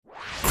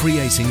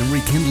creating and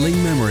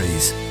rekindling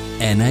memories.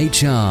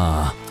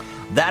 NHR.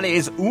 That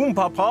is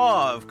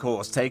Papa, of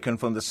course, taken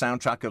from the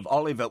soundtrack of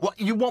Oliver. What,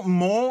 you want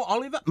more,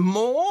 Oliver?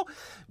 More?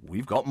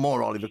 We've got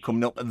more Oliver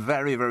coming up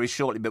very, very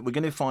shortly, but we're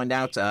going to find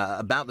out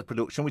about the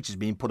production, which is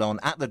being put on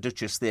at the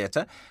Duchess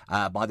Theatre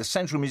by the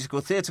Central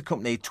Musical Theatre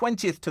Company,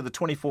 20th to the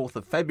 24th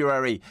of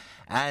February.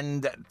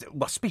 And,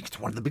 speaking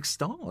to one of the big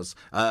stars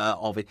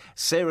of it,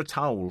 Sarah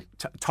Towle.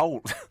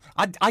 Towle.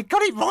 I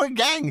got it right,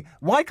 gang.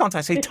 Why can't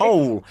I say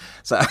Towle?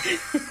 So,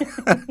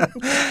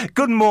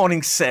 good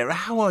morning, Sarah.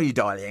 How are you,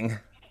 darling?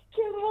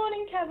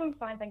 I'm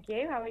fine, thank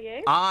you. How are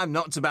you? I'm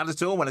not so bad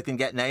at all when I can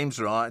get names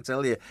right, I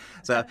tell you.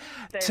 So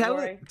tell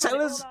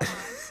us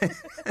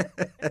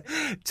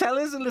tell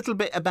us a little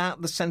bit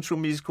about the Central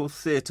Musical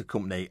Theatre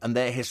Company and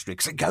their history,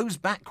 because it goes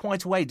back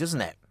quite a way, doesn't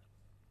it?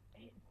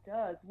 It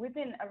does. We've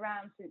been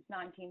around since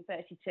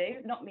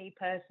 1932, not me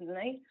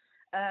personally,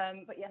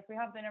 but yes, we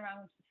have been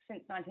around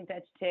since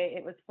 1932.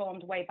 It was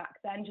formed way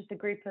back then, just a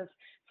group of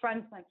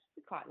friends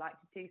who quite like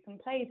to do some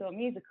plays or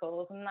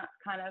musicals, and that's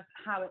kind of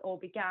how it all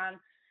began.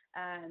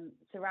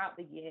 Throughout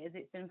the years,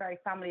 it's been very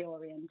family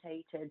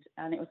orientated,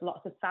 and it was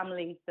lots of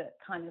families that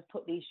kind of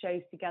put these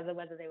shows together,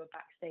 whether they were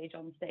backstage,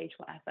 on stage,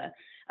 whatever.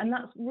 And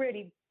that's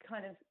really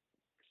kind of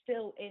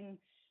still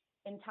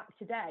intact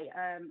today.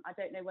 I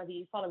don't know whether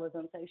you follow us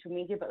on social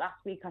media, but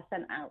last week I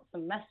sent out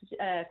some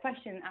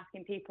question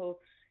asking people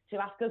to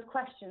ask us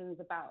questions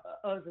about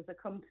us as a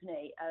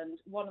company. And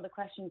one of the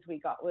questions we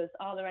got was,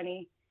 are there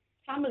any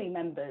family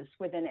members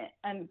within it?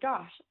 And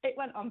gosh, it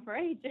went on for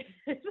ages.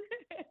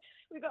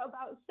 We got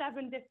about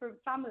 7 different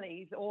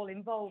families all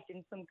involved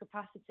in some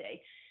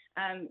capacity.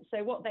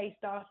 So what they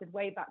started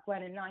way back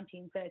when in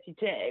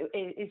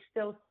 1932 is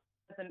still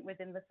present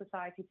within the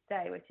society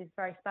today, which is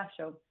very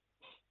special.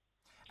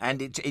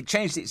 And it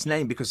changed its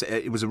name because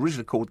it was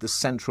originally called the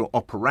Central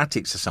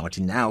Operatic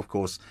Society. Now, of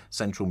course,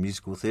 Central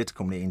Musical Theatre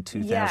Company in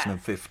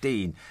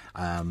 2015.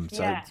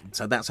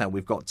 So that's how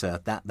we've got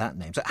that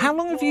name. So how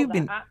long have you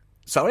been...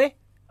 Sorry?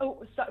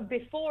 Oh, so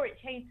before it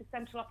changed to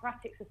Central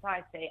Operatic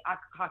Society, I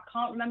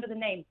can't remember the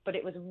name, but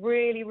it was a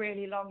really,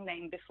 really long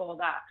name before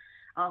that.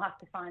 I'll have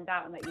to find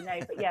out and let you know.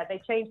 But yeah,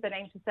 they changed the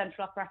name to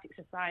Central Operatic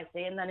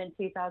Society, and then in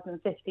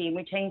 2015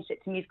 we changed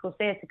it to Musical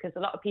Theatre because a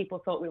lot of people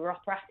thought we were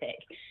operatic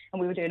and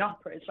we were doing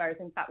operas, whereas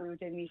in fact we were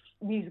doing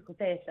musical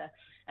theatre.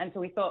 And so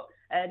we thought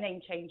a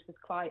name change was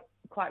quite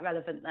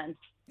relevant then.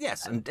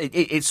 Yes, and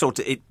it sort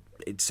of...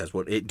 It says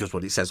what it does.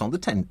 What it says on the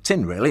tin.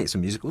 Really, it's a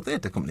musical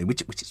theatre company,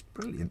 which is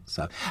brilliant.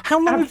 So, how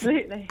long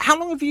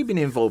have you been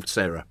involved,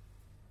 Sarah?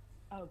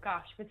 Oh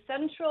gosh, with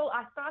Central,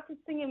 I started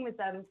singing with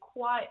them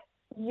quite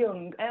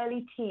young,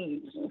 early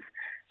teens.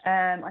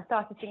 I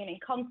started singing in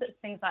concerts,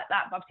 things like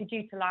that. But obviously,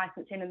 due to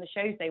licensing and the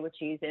shows they were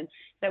choosing,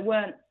 there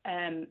weren't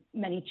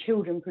many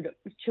children's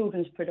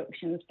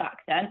productions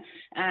back then.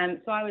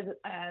 So I was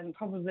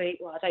probably,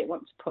 I don't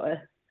want to put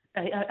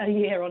a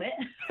year on it.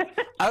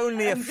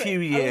 Only a few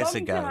years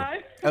ago.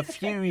 A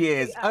few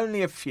years,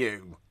 only a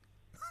few.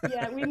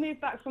 Yeah, we moved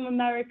back from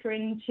America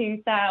in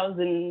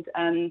 2000,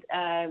 and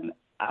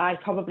I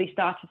probably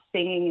started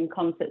singing in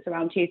concerts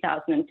around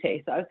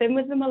 2002. So I've been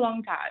with them a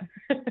long time.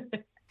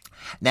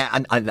 Now,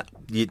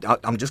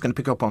 I'm just going to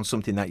pick up on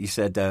something that you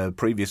said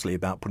previously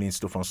about putting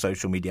stuff on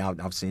social media.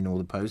 I've seen all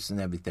the posts and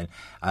everything.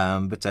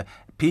 But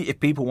if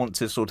people want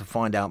to sort of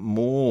find out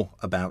more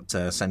about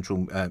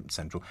Central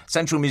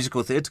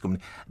Musical Theatre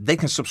Company, they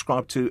can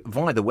subscribe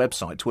via the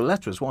website to a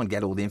letter as well and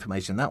get all the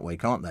information that way,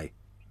 can't they?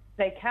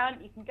 They can.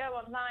 You can go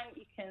online.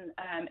 You can,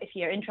 if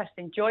you're interested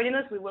in joining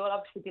us, we will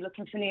obviously be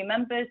looking for new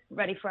members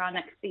ready for our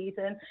next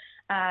season,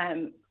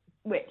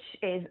 which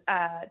is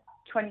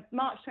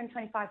March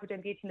 2025, we're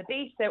doing Beauty and the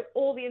Beast. So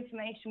all the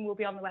information will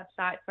be on the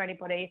website for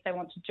anybody if they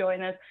want to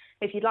join us.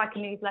 If you'd like a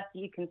newsletter,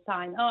 you can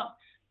sign up.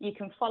 You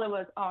can follow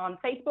us on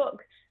Facebook.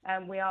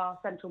 We are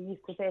Central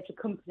Musical Theatre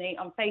Company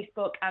on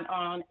Facebook, and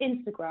on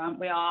Instagram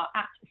we are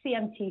at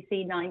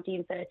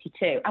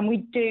CMTC1932. And we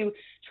do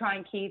try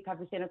and keep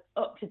everything as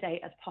up to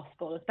date as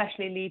possible,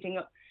 especially leading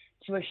up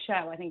to a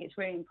show. I think it's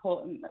really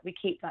important that we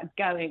keep that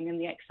going and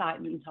the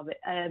excitement of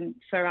it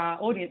for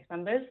our audience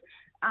members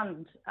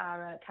and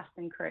our cast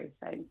and crew.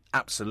 So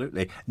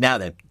absolutely. Now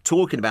then,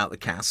 talking about the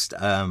cast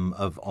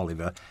of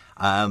Oliver,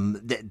 I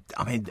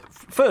mean,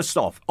 first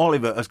off,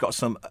 Oliver has got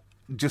some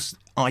just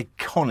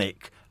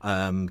iconic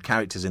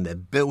characters in there.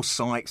 Bill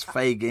Sykes,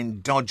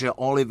 Fagin, Dodger,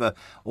 Oliver,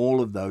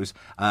 all of those.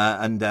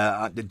 And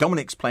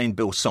Dominic's playing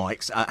Bill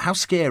Sykes. How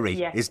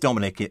scary is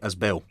Dominic as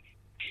Bill?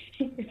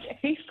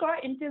 He's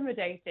quite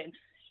intimidating.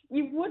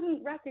 You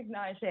wouldn't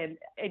recognise him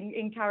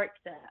in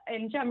character.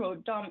 In general,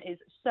 Dom is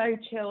so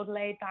chilled,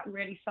 laid back,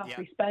 really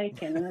softly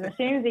spoken. And then as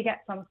soon as he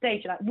gets on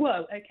stage, you're like,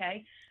 whoa,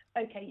 okay,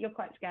 you're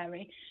quite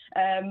scary.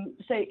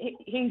 So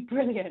he's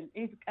brilliant.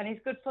 He's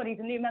good fun. He's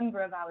a new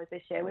member of ours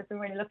this year. We've been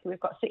really lucky. We've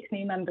got 6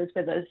 new members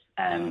with us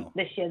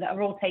this year that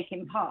are all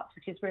taking part,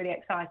 which is really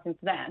exciting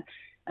for them.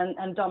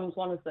 And Dom's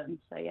one of them.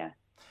 So, yeah.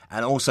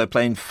 And also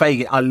playing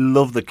Fagin. I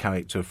love the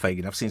character of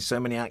Fagin. I've seen so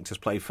many actors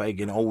play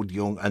Fagin, old,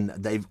 young, and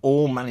they've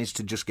all managed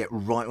to just get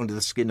right under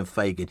the skin of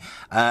Fagin.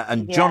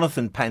 And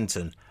Jonathan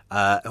Penton,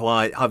 who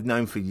I've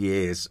known for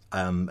years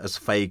as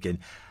Fagin.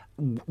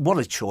 What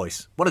a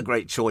choice. What a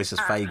great choice as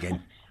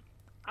Fagin.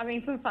 I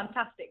mean, some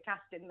fantastic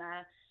casting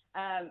there.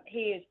 He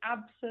is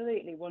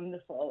absolutely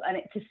wonderful. And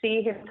to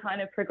see him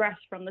kind of progress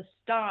from the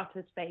start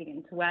as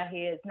Fagin to where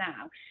he is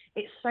now,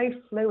 it's so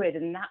fluid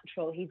and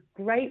natural. He's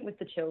great with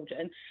the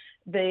children.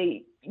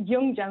 The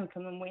young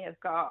gentlemen we have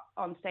got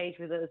on stage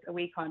with us a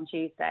week on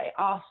Tuesday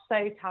are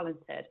so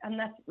talented. And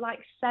they're like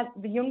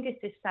the youngest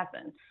is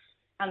 7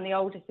 and the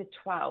oldest is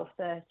 12,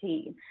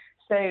 13.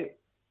 So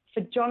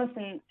for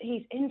Jonathan,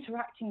 he's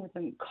interacting with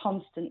them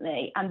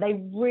constantly, and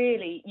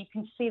you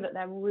can see that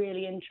they're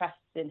really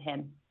interested in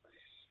him.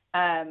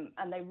 And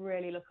they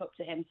really look up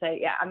to him. So,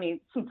 yeah, I mean,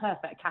 some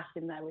perfect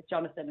casting there with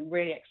Jonathan, and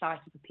really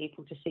excited for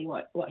people to see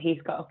what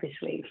he's got up his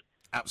sleeve.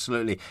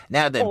 Absolutely.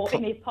 Now then, or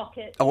in his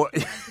pocket.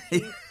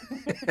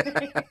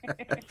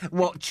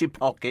 Watch your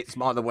pockets,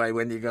 by the way,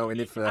 when you go in.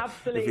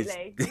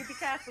 Absolutely. You be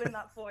careful in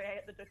that foyer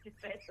at the Duchess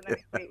Theatre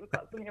next week. We've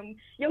got some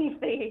young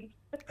thieves.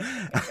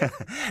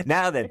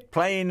 Now then,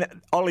 playing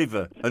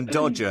Oliver and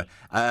Dodger.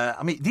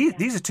 I mean,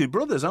 these are two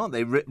brothers, aren't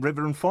they?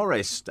 River and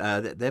Forrest.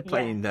 They're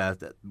playing.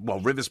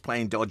 River's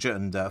playing Dodger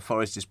and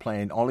Forrest is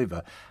playing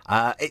Oliver.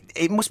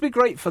 It must be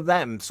great for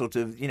them, sort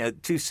of,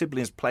 two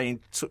siblings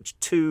playing such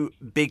two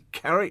big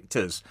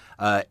characters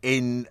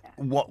in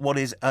what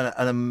is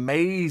an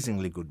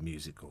amazingly good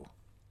musical.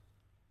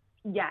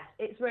 Yes,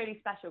 it's really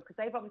special because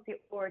they've obviously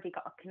already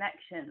got a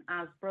connection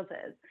as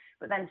brothers,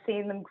 but then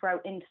seeing them grow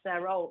into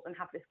their roles and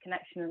have this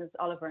connection as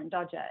Oliver and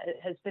Dodger, it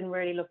has been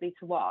really lovely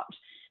to watch.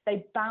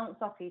 They bounce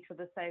off each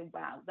other so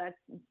well. If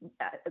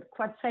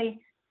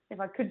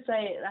I could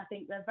say it, I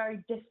think they're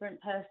very different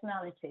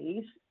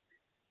personalities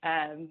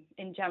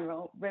in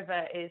general.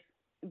 River is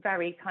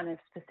very kind of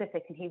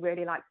specific and he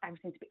really likes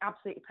everything to be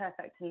absolutely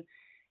perfect. And,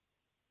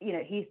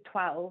 he's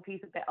 12,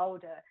 he's a bit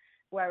older,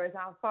 whereas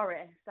our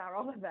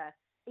Oliver,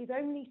 he's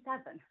only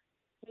 7.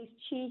 He's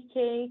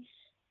cheeky.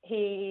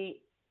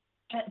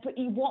 But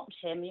you watch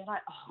him, and you're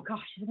like, oh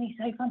gosh, isn't he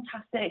so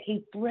fantastic?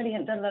 He's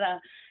brilliant. Da, da, da.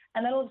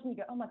 And then all of a sudden you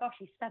go, oh my gosh,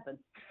 he's 7.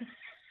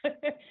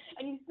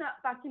 And you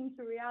snap back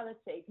into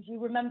reality because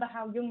you remember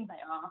how young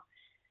they are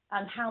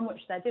and how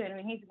much they're doing. I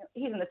mean,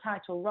 he's in the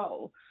title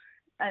role,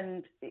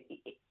 and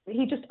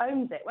he just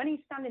owns it. When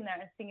he's standing there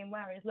and singing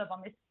 "Where Is Love"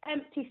 on this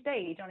empty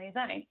stage on his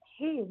own,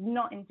 he is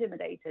not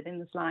intimidated in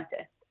the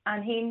slightest.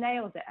 And he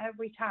nails it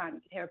every time.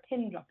 You can hear a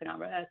pin drop in our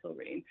rehearsal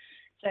room.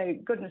 So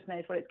goodness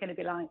knows what it's going to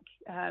be like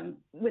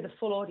with a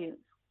full audience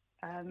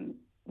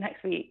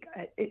next week.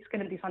 It's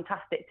going to be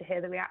fantastic to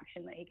hear the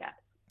reaction that he gets.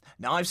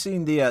 Now, I've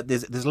seen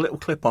there's a little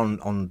clip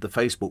on the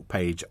Facebook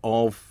page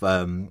of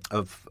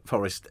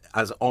Forrest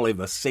as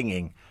Oliver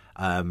singing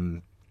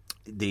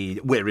the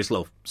 "Where Is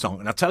Love"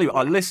 song, and I tell you,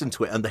 I listened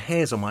to it and the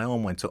hairs on my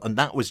arm went up, and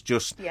that was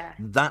just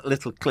that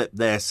little clip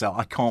there. So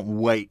I can't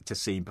wait to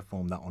see him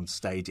perform that on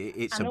stage.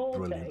 It's a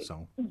brilliant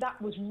song.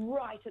 That was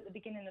right at the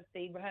beginning of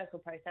the rehearsal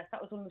process. That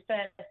was one of the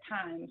first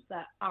times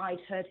that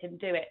I'd heard him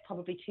do it,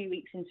 probably 2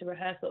 weeks into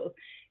rehearsals.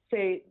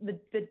 So the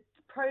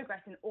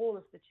progress in all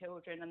of the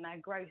children and their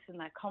growth and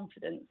their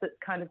confidence that's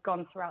kind of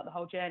gone throughout the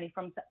whole journey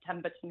from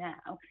September to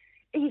now,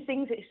 he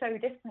sings it so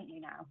differently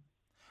now.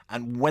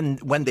 And when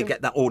they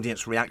get that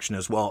audience reaction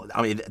as well,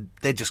 I mean,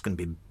 they're just going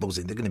to be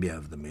buzzing. They're going to be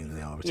over the moon.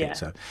 They are at it.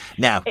 So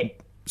now,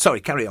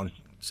 sorry, carry on,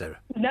 Sarah.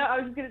 No, I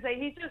was just going to say,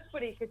 he's just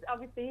funny because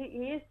obviously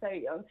he is so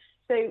young.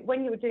 So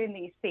when you were doing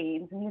these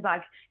scenes and he's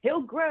like,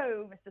 he'll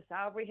grow, Mr.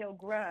 Sowerby, he'll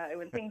grow,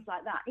 and things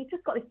like that. He's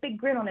just got this big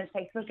grin on his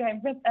face. We're going,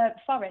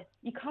 Forrest,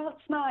 you can't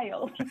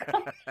smile. You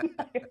can't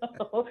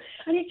smile.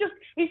 And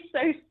he's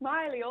so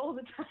smiley all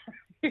the time.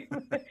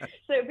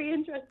 So it'd be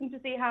interesting to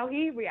see how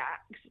he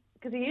reacts,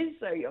 because he is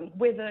so young,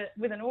 with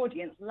an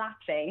audience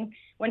laughing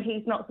when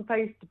he's not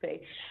supposed to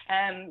be.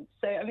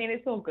 So, I mean,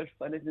 it's all good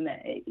fun, isn't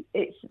it?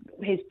 It's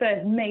his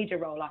first major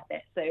role like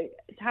this. So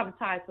to have a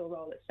title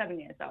role at 7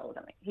 years old,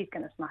 I mean, he's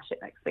going to smash it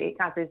next week,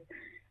 as is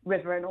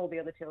River and all the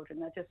other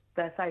children.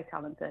 They're so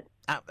talented.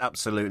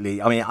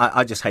 Absolutely. I mean,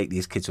 I just hate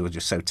these kids who are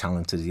just so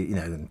talented,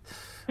 and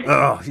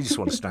you just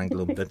want to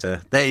strangle them. But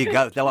there you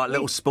go. They're like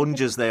little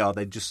sponges, they are.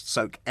 They just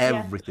soak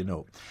everything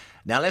up.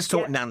 Now, let's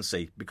talk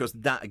Nancy, because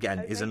that, again,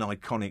 is an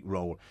iconic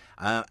role.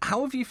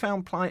 How have you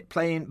found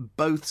playing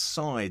both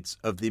sides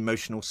of the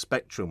emotional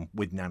spectrum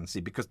with Nancy?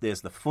 Because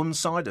there's the fun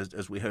side,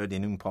 as we heard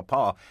in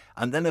Papa,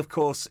 and then, of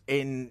course,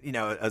 in,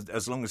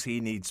 As Long As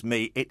He Needs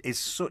Me, it is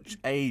such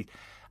a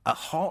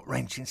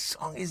heart-wrenching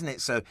song, isn't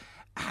it? So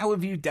how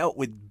have you dealt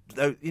with,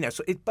 so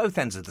it's both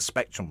ends of the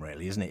spectrum,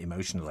 really, isn't it,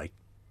 emotionally?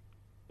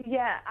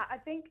 Yeah, I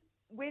think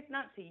with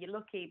Nancy, you're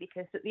lucky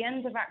because at the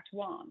end of Act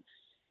 1,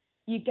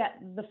 you get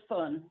the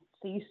fun.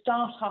 So you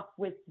start off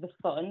with the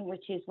fun,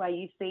 which is where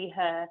you see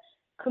her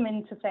come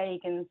into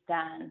Fagin's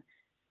den,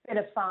 bit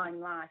of fine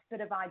life,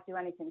 bit of I'd do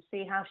anything,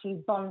 see how she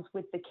bonds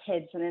with the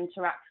kids and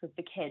interacts with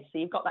the kids. So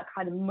you've got that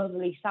kind of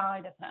motherly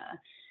side of her.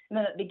 And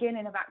then at the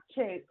beginning of Act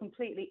 2, it's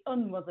completely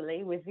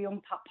unmotherly with the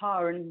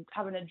papa and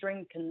having a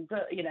drink and,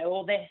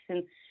 all this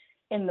and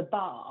in the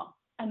bar.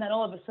 And then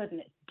all of a sudden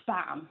it's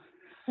bam,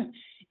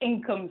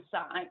 in comes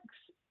Sykes.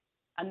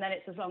 and then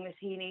it's As Long As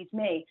He Needs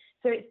Me.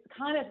 So it's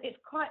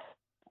quite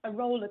a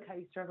roller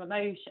coaster of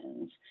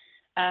emotions.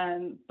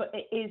 But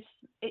it's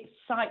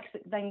Sykes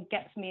that then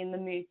gets me in the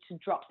mood to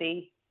drop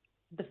the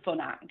fun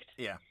act.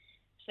 Yeah.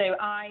 So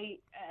I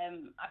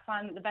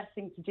find that the best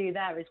thing to do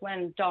there is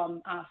when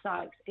Dom, our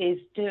Sykes, is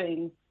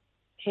doing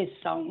his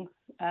song,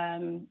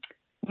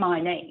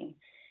 My Name,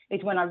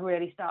 is when I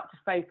really start to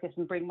focus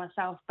and bring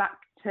myself back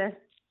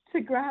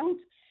to ground,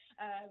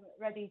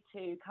 ready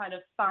to kind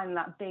of find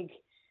that big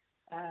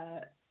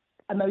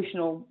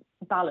emotional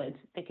ballad,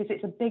 because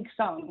it's a big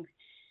song.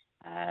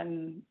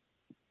 And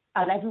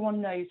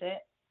everyone knows it,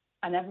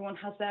 and everyone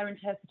has their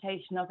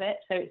interpretation of it.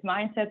 So it's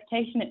my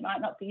interpretation. It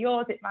might not be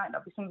yours. It might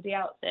not be somebody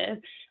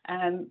else's.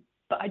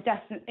 But I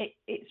definitely,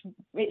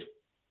 it's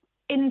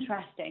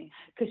interesting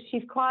because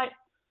she's quite.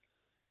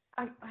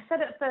 I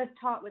said at first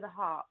tart with a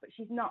heart, but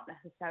she's not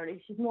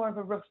necessarily. She's more of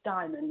a rough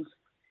diamond.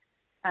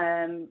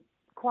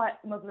 Quite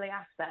motherly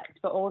aspect,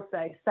 but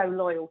also so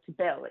loyal to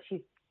Bill that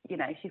she's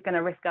going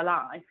to risk her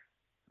life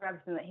for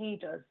everything that he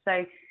does.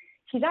 So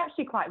she's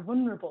actually quite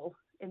vulnerable,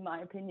 in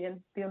my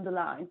opinion, the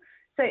underline.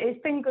 So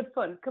it's been good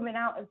fun coming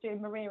out of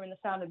doing Maria and the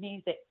Sound of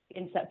Music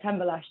in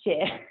September last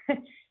year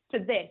to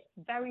this.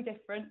 Very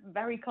different,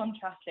 very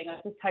contrasting. I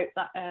just hope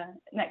that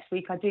next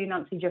week I do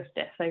Nancy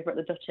justice over at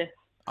the Duchess.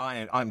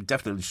 I'm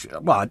definitely sure.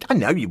 Well, I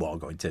know you are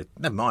going to.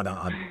 Never mind.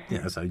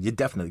 So you're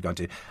definitely going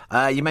to.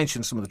 You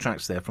mentioned some of the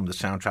tracks there from the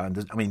soundtrack. And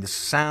the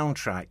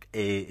soundtrack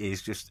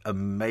is just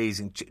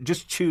amazing.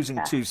 Just choosing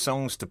two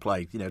songs to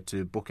play,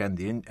 to bookend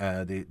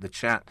the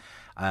chat,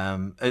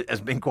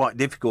 has been quite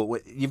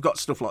difficult. You've got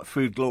stuff like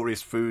Food,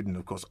 Glorious Food, and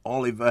of course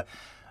Oliver.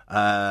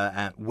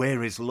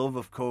 Where Is Love,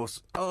 of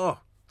course. Oh,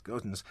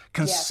 goodness.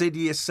 Consider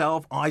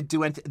Yourself, I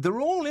Do Anything.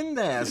 They're all in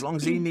there. As Long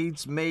As He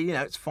Needs Me,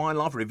 it's Fine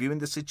Love, Reviewing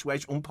the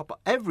Situation, Papa.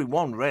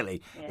 Everyone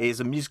really is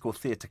a musical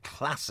theatre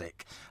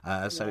classic.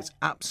 So it's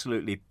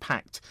absolutely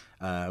packed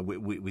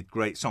with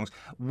great songs.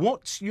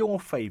 What's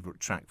your favourite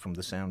track from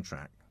the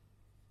soundtrack?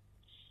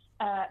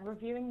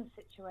 Reviewing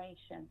the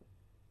Situation.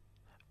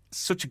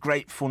 Such a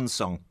great fun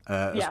song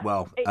as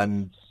well.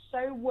 It's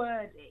so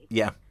wordy.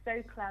 Yeah.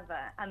 So clever.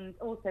 And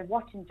also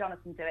watching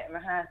Jonathan do it in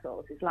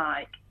rehearsals is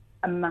like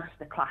a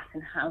masterclass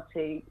in how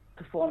to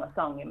perform a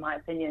song, in my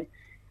opinion.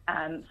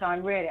 So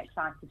I'm really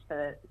excited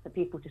for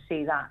people to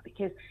see that,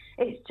 because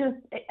it's just,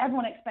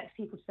 everyone expects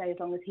people to say As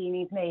Long As He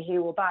Needs Me, he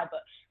will buy.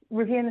 But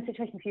Reviewing the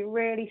Situation, if you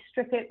really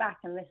strip it back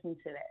and listen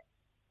to it,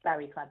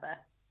 very clever,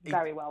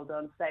 very well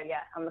done. So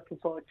yeah, I'm looking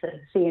forward to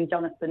seeing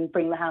Jonathan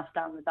bring the house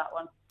down with that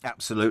one.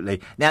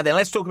 Absolutely. Now then,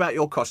 let's talk about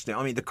your costume.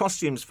 I mean, the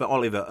costumes for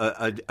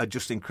Oliver are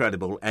just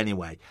incredible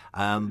anyway.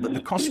 But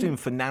the costume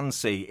for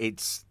Nancy,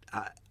 it's...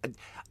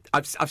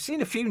 I've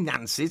seen a few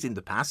Nancys in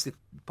the past, if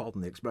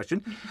pardon the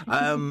expression,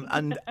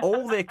 and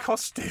all their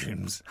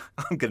costumes.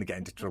 I'm going to get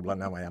into trouble. I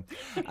know I am.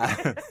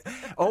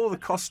 All the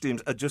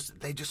costumes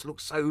they just look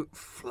so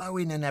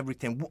flowing and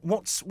everything.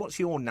 What's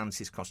your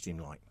Nancy's costume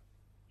like?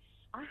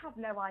 I have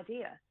no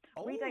idea.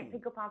 Oh. We don't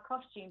pick up our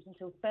costumes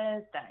until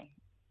Thursday.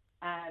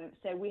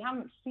 So we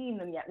haven't seen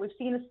them yet. We've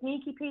seen a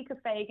sneaky peek of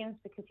Fagan's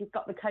because he's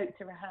got the coat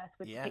to rehearse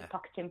with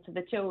pickpocketing for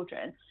the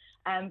children.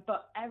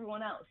 But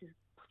everyone else is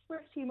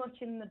pretty much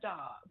in the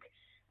dark.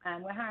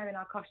 We're hiring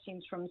our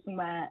costumes from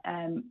somewhere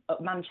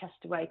up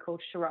Manchester way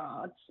called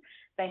Charades.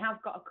 They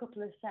have got a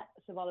couple of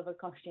sets of Oliver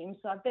costumes,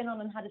 so I've been on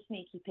and had a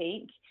sneaky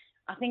peek.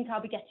 I think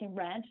I'll be getting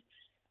red,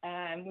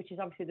 which is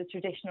obviously the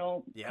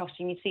traditional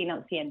costume you've seen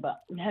Nancy in,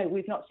 but no,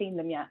 we've not seen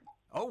them yet.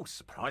 Oh,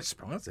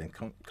 surprising.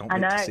 Can't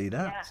wait to see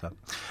that. Yeah. So,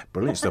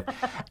 brilliant stuff.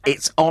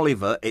 It's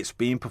Oliver. It's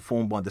being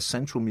performed by the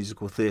Central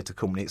Musical Theatre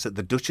Company. It's at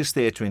the Duchess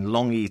Theatre in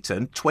Long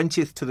Eaton,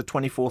 20th to the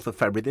 24th of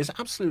February. There's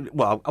absolutely,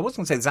 well, I wasn't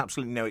going to say there's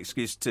absolutely no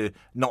excuse to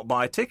not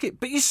buy a ticket,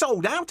 but you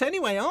sold out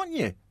anyway, aren't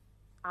you?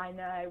 I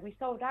know. We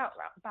sold out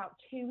about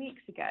 2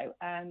 weeks ago.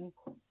 And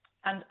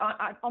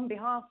I, on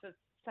behalf of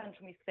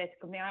Central Musical Theatre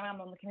Company, I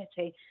am on the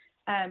committee.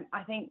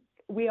 I think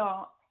we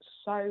are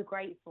so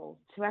grateful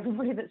to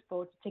everybody that's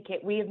bought a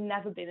ticket. We have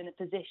never been in a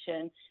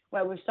position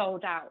where we've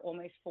sold out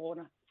almost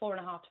 4.5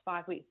 to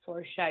 5 weeks before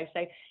a show.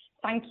 So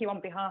thank you on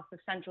behalf of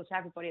Central to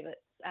everybody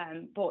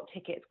that's bought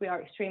tickets. We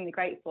are extremely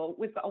grateful.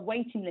 We've got a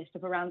waiting list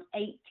of around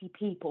 80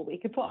 people. We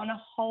could put on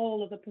a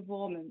whole other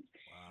performance.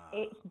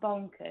 Wow. It's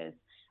bonkers.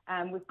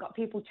 We've got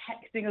people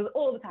texting us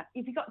all the time.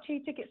 If you got 2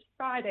 tickets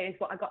Friday is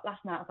what I got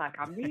last night. I was like,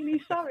 I'm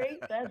really sorry.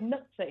 There's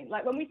nothing.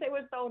 Like when we say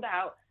we're sold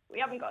out, we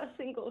haven't got a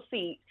single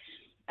seat.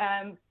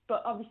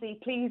 But obviously,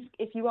 please,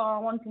 if you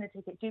are wanting a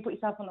ticket, do put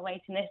yourself on the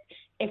waiting list.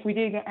 If we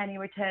do get any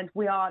returns,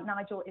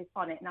 Nigel is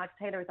on it. Nigel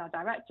Taylor is our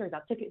director, is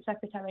our ticket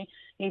secretary.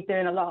 He's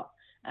doing a lot.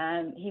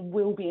 He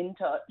will be in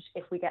touch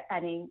if we get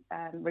any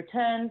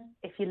returns.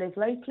 If you live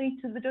locally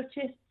to the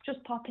Duchess,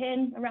 just pop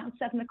in around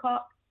 7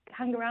 o'clock,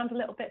 hang around a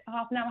little bit for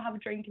half an hour, have a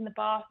drink in the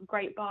bar.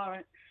 Great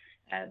bar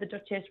at the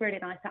Duchess, really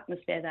nice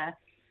atmosphere there.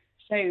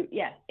 So,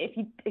 yeah, if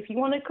you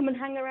want to come and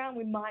hang around,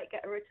 we might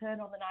get a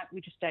return on the night.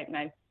 We just don't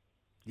know.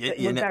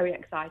 We're very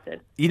excited.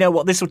 You know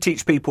what? This will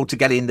teach people to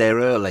get in there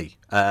early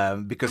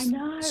because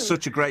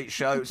such a great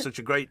show, such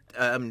a great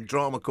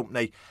drama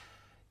company.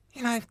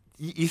 you know,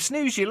 you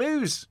snooze, you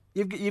lose.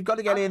 You've got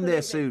to get in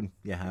there soon.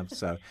 You have,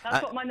 so.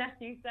 That's what my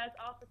nephew says.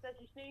 Arthur says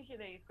you snooze, you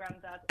lose,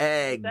 Grandad.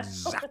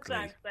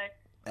 Exactly.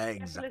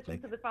 Exactly.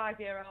 Listen to the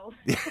 5-year-old.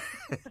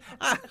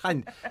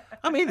 I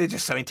mean, they're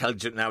just so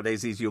intelligent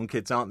nowadays, these young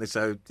kids, aren't they?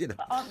 So, you know.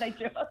 Aren't they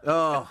just?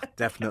 Oh,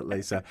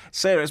 definitely. So,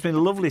 Sarah, it's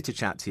been lovely to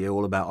chat to you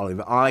all about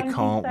Oliver. Thank you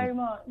so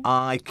much.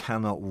 I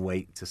cannot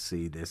wait to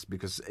see this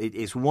because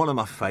it's one of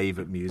my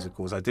favourite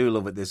musicals. I do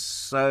love it. There's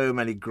so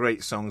many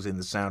great songs in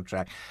the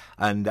soundtrack,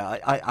 and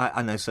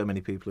I know so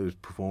many people who's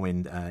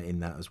performing in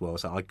that as well.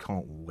 So I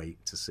can't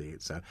wait to see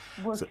it. So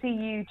we'll see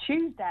you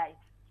Tuesday.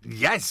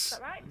 Yes. Is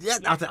that right? Yeah,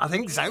 I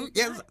think so.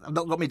 Yes. I've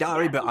not got my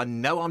diary, but I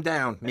know I'm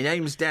down. My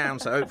name's down,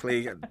 so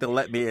hopefully they'll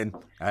let me in.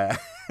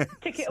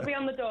 Ticket will be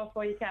on the door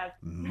for you, Kev.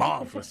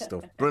 Marvellous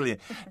stuff.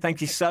 Brilliant.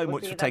 Thank you so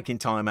much for taking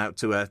time out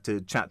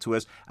to chat to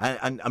us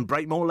and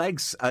break more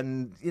legs.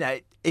 And, you know,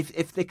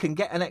 if they can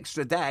get an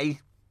extra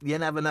day, you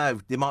never know.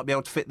 They might be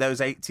able to fit those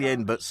 80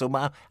 in, but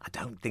somehow, I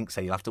don't think so.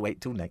 You'll have to wait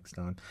till next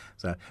time.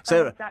 So,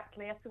 Sarah.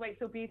 Exactly. You have to wait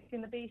till Beauty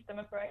and the Beast, I'm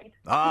afraid.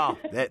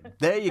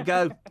 There you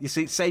go. You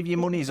see, save your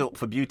monies up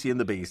for Beauty and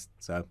the Beast.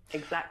 So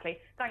exactly.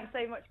 Thanks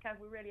so much, Kev.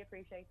 We really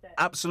appreciate it.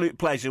 Absolute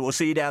pleasure. We'll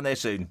see you down there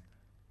soon.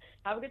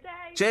 Have a good day.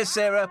 Cheers, Bye.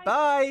 Sarah.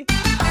 Bye.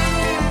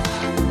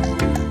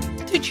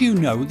 Did you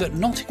know that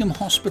Nottingham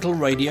Hospital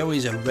Radio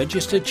is a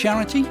registered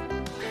charity?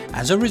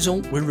 As a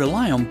result, we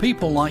rely on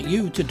people like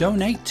you to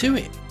donate to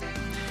it.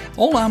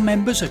 All our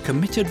members are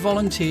committed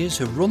volunteers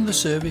who run the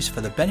service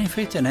for the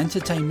benefit and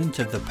entertainment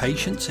of the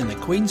patients in the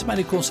Queen's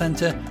Medical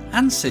Centre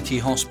and city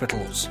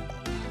hospitals.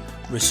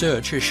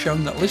 Research has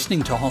shown that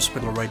listening to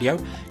hospital radio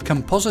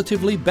can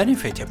positively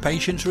benefit a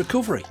patient's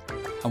recovery,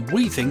 and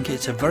we think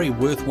it's a very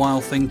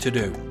worthwhile thing to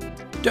do.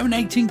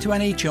 Donating to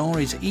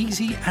NHR is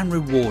easy and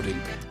rewarding,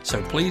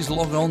 so please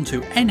log on to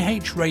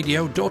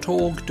nhradio.org.uk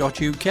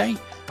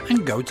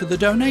and go to the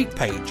donate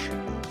page.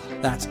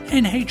 That's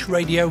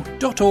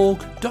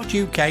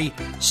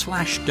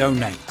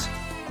nhradio.org.uk/donate.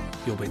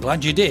 You'll be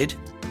glad you did,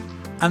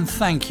 and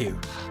thank you.